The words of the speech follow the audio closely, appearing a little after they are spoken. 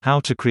How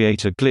to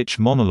Create a Glitch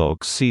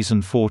Monologues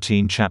Season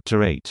 14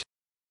 Chapter 8.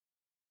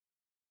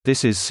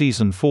 This is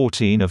Season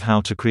 14 of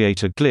How to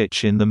Create a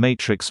Glitch in the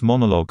Matrix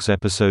Monologues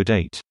Episode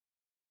 8.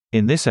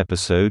 In this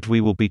episode we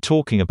will be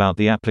talking about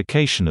the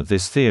application of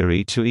this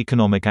theory to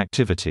economic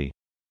activity.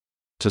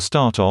 To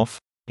start off,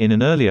 in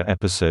an earlier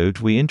episode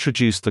we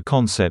introduced the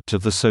concept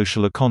of the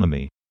social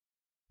economy.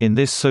 In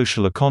this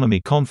social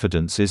economy,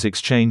 confidence is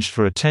exchanged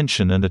for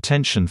attention and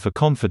attention for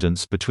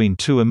confidence between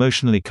two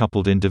emotionally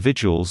coupled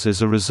individuals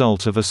as a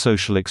result of a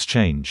social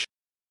exchange.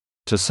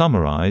 To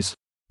summarize,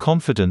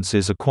 confidence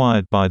is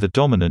acquired by the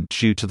dominant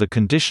due to the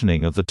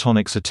conditioning of the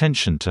tonic's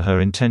attention to her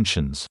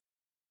intentions.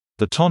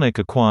 The tonic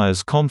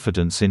acquires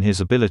confidence in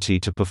his ability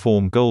to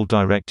perform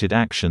goal-directed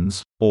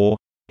actions, or,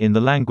 in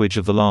the language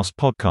of the last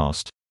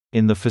podcast,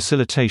 in the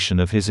facilitation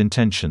of his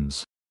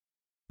intentions.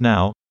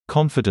 Now,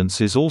 confidence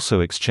is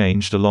also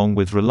exchanged along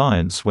with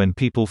reliance when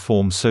people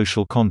form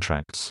social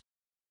contracts.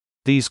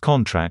 These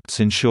contracts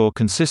ensure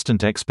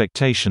consistent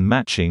expectation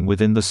matching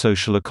within the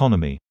social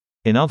economy.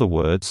 In other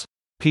words,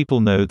 people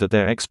know that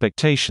their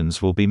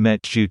expectations will be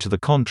met due to the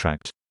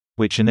contract,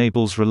 which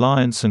enables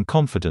reliance and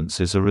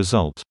confidence as a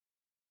result.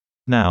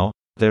 Now,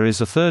 there is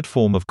a third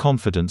form of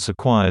confidence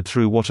acquired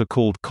through what are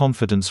called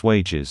confidence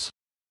wages.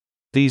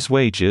 These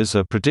wages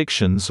are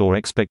predictions or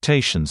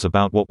expectations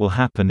about what will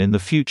happen in the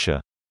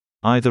future,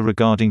 either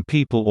regarding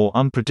people or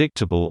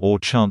unpredictable or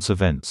chance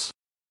events.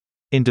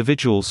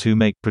 Individuals who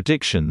make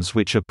predictions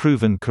which are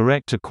proven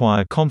correct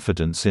acquire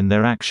confidence in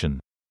their action.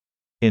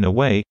 In a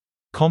way,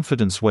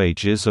 confidence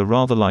wages are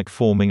rather like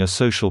forming a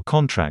social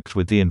contract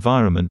with the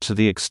environment to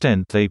the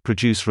extent they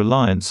produce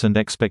reliance and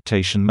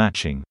expectation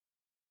matching.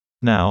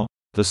 Now,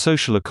 the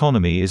social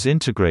economy is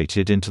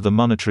integrated into the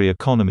monetary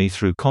economy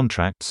through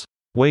contracts,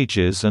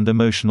 wages and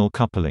emotional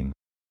coupling.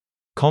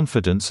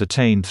 Confidence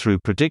attained through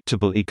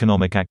predictable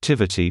economic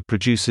activity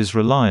produces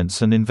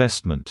reliance and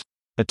investment.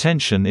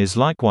 Attention is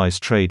likewise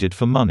traded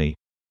for money,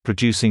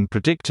 producing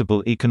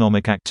predictable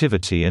economic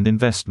activity and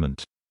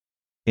investment.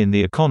 In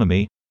the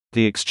economy,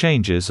 the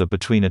exchanges are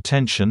between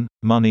attention,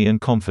 money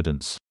and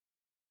confidence.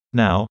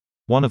 Now,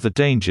 one of the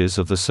dangers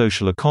of the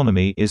social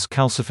economy is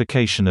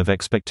calcification of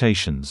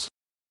expectations.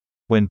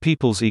 When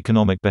people's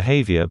economic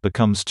behavior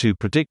becomes too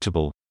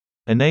predictable,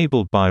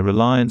 enabled by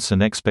reliance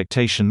and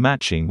expectation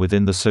matching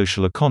within the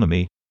social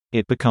economy,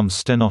 it becomes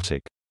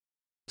stenotic.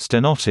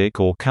 Stenotic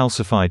or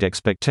calcified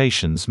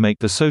expectations make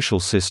the social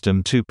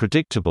system too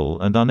predictable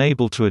and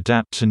unable to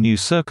adapt to new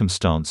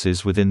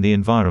circumstances within the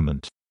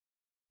environment.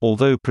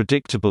 Although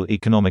predictable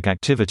economic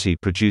activity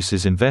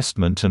produces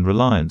investment and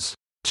reliance,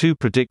 too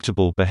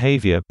predictable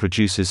behavior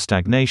produces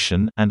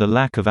stagnation and a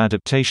lack of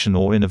adaptation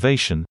or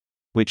innovation,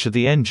 which are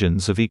the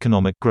engines of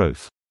economic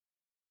growth.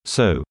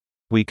 So,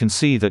 we can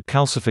see that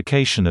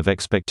calcification of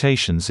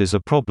expectations is a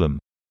problem.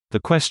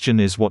 The question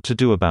is what to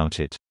do about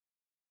it.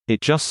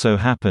 It just so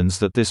happens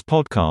that this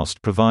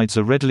podcast provides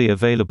a readily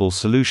available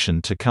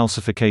solution to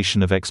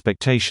calcification of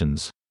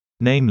expectations,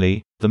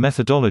 namely, the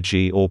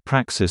methodology or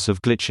praxis of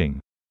glitching.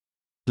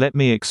 Let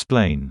me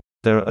explain.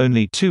 There are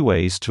only two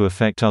ways to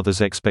affect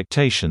others'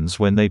 expectations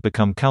when they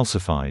become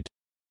calcified.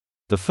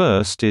 The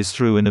first is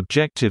through an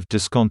objective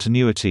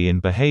discontinuity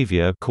in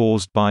behavior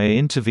caused by an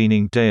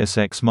intervening deus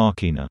ex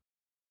machina.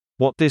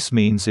 What this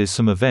means is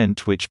some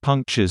event which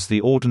punctures the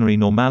ordinary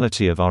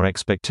normality of our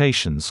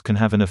expectations can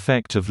have an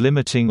effect of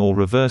limiting or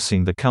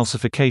reversing the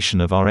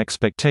calcification of our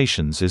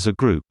expectations as a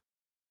group.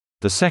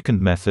 The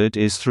second method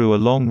is through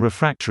a long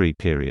refractory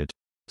period.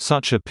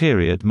 Such a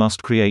period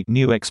must create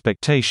new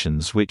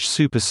expectations which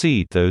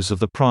supersede those of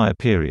the prior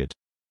period.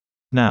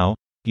 Now,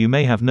 you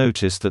may have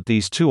noticed that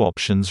these two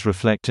options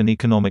reflect an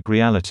economic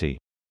reality.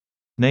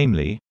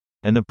 Namely,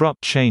 an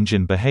abrupt change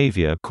in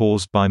behavior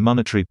caused by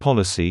monetary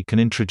policy can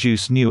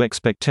introduce new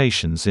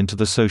expectations into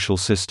the social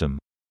system.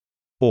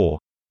 Or,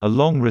 a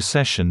long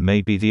recession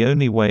may be the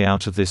only way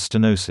out of this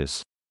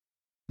stenosis.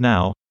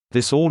 Now,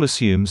 this all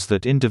assumes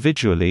that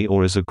individually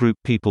or as a group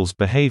people's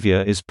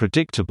behavior is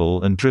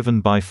predictable and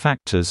driven by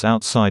factors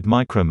outside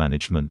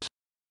micromanagement.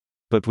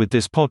 But with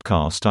this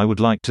podcast I would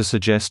like to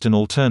suggest an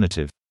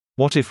alternative.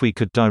 What if we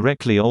could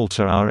directly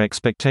alter our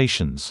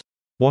expectations?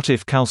 What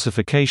if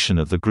calcification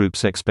of the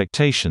group's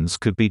expectations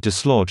could be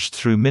dislodged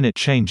through minute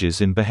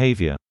changes in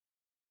behavior?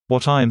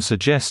 What I am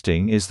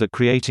suggesting is that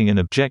creating an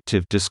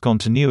objective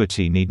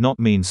discontinuity need not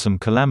mean some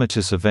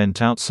calamitous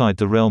event outside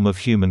the realm of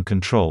human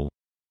control.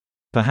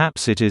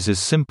 Perhaps it is as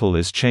simple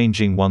as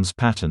changing one's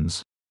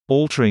patterns,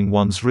 altering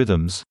one's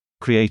rhythms,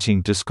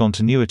 creating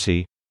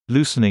discontinuity,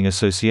 loosening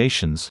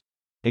associations.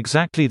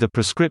 Exactly the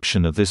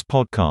prescription of this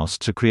podcast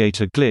to create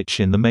a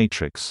glitch in the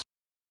matrix.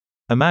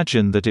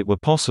 Imagine that it were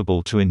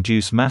possible to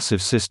induce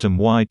massive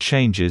system-wide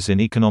changes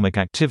in economic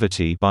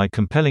activity by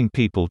compelling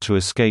people to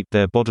escape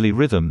their bodily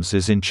rhythms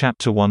as in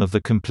Chapter 1 of the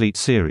complete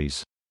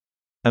series.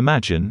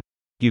 Imagine,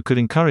 you could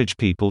encourage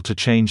people to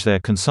change their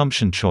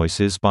consumption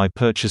choices by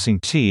purchasing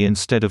tea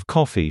instead of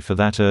coffee for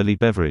that early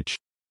beverage.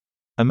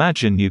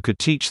 Imagine you could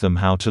teach them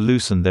how to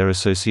loosen their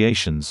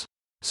associations,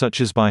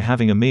 such as by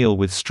having a meal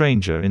with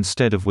stranger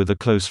instead of with a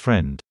close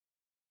friend.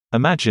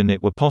 Imagine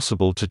it were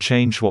possible to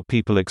change what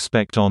people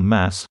expect en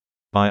masse,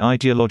 by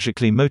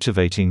ideologically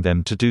motivating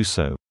them to do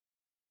so.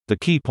 The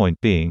key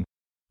point being,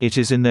 it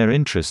is in their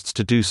interests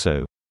to do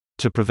so.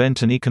 To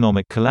prevent an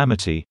economic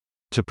calamity,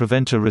 to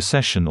prevent a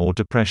recession or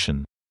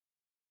depression.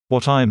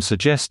 What I am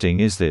suggesting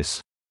is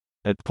this.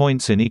 At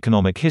points in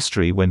economic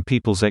history when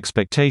people's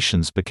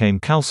expectations became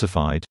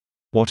calcified,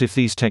 what if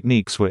these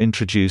techniques were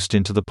introduced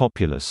into the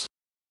populace?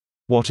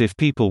 What if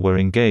people were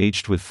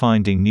engaged with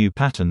finding new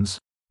patterns,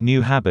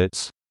 new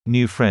habits,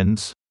 new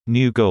friends,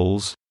 new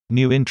goals,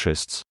 new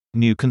interests,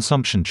 new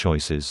consumption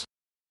choices?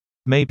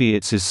 Maybe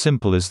it's as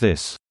simple as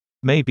this.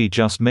 Maybe,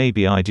 just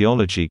maybe,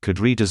 ideology could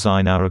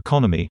redesign our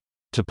economy,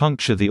 to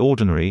puncture the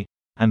ordinary,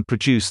 and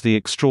produce the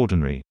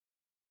extraordinary.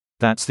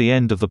 That's the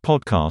end of the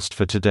podcast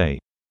for today.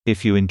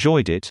 If you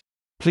enjoyed it,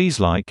 please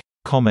like,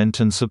 comment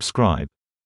and subscribe.